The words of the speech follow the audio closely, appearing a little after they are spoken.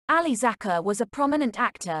Aly Zaker was a prominent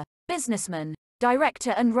actor, businessman,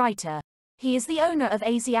 director and writer. He is the owner of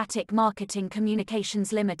Asiatic Marketing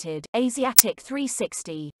Communications Limited, Asiatic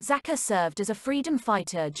 360. Zakar served as a freedom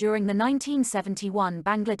fighter during the 1971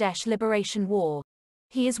 Bangladesh Liberation War.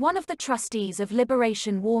 He is one of the trustees of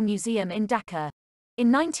Liberation War Museum in Dhaka.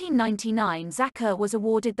 In 1999, Zakar was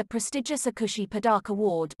awarded the prestigious Ekushey Padak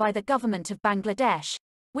Award by the government of Bangladesh,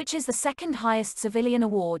 which is the second highest civilian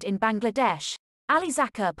award in Bangladesh. Aly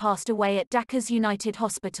Zaker passed away at Dhaka's United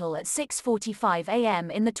Hospital at 6:45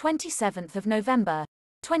 a.m. in the 27th of November,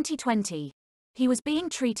 2020. He was being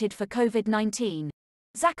treated for COVID-19.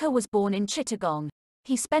 Zakar was born in Chittagong.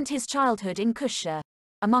 He spent his childhood in Kushtia.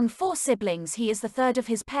 Among 4 siblings, he is the third of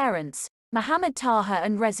his parents, Taher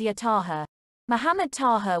and Rezia Taher.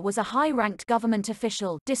 Taher was a high-ranked government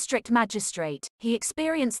official, district magistrate. He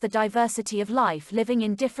experienced the diversity of life living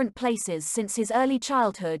in different places since his early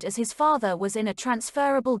childhood, as his father was in a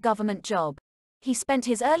transferable government job. He spent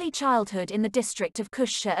his early childhood in the district of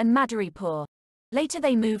Kushtia and Madaripur. Later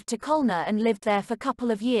they moved to Khulna and lived there for a couple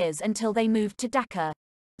of years until they moved to Dhaka.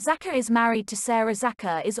 Zakar is married to Sarah.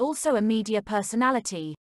 Zakar is also a media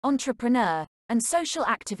personality, entrepreneur, and social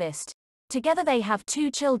activist. Together they have 2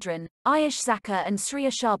 children, Ayush Zakar and Sriya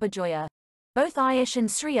Shabajoya. Both Ayush and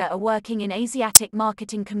Sriya are working in Asiatic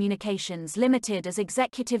Marketing Communications Limited as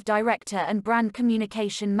Executive Director and Brand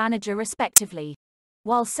Communication Manager respectively,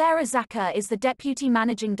 while Sarah Zakar is the Deputy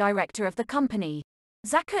Managing Director of the company.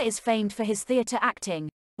 Zakar is famed for his theatre acting,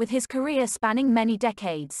 with his career spanning many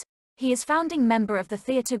decades. He is founding member of the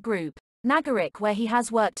theatre group, Nagarik, where he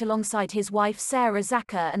has worked alongside his wife Sarah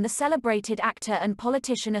Zakar and the celebrated actor and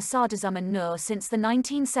politician Asaduzzaman Noor since the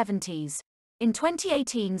 1970s. In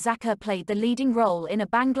 2018, Zakar played the leading role in a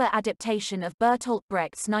Bangla adaptation of Bertolt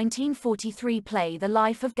Brecht's 1943 play The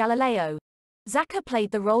Life of Galileo. Zakar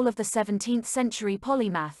played the role of the 17th-century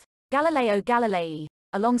polymath, Galileo Galilei,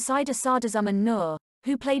 alongside Asaduzzaman Noor,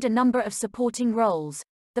 who played a number of supporting roles.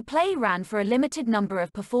 The play ran for a limited number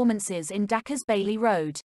of performances in Dhaka's Bailey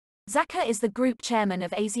Road. Zakar is the group chairman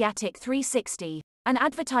of Asiatic 360, an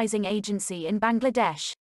advertising agency in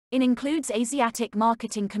Bangladesh. It includes Asiatic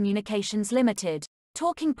Marketing Communications Limited,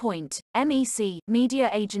 Talking Point, MEC, Media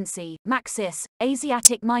Agency, Maxis,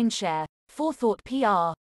 Asiatic Mindshare, Forethought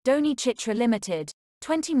PR, Dhoni Chitra Limited,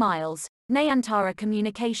 20 Miles, Nayantara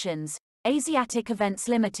Communications, Asiatic Events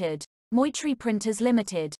Limited, Moitri Printers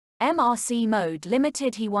Limited, MRC Mode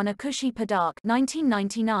Limited. He won Ekushey Padak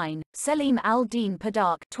 1999, Salim al-Din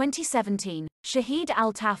Padak 2017, Shahid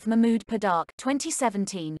Altaf Mahmood Padak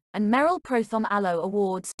 2017, and Meryl Prothom Allo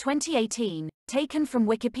Awards 2018, taken from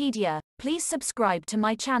Wikipedia. Please subscribe to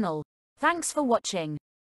my channel. Thanks for watching.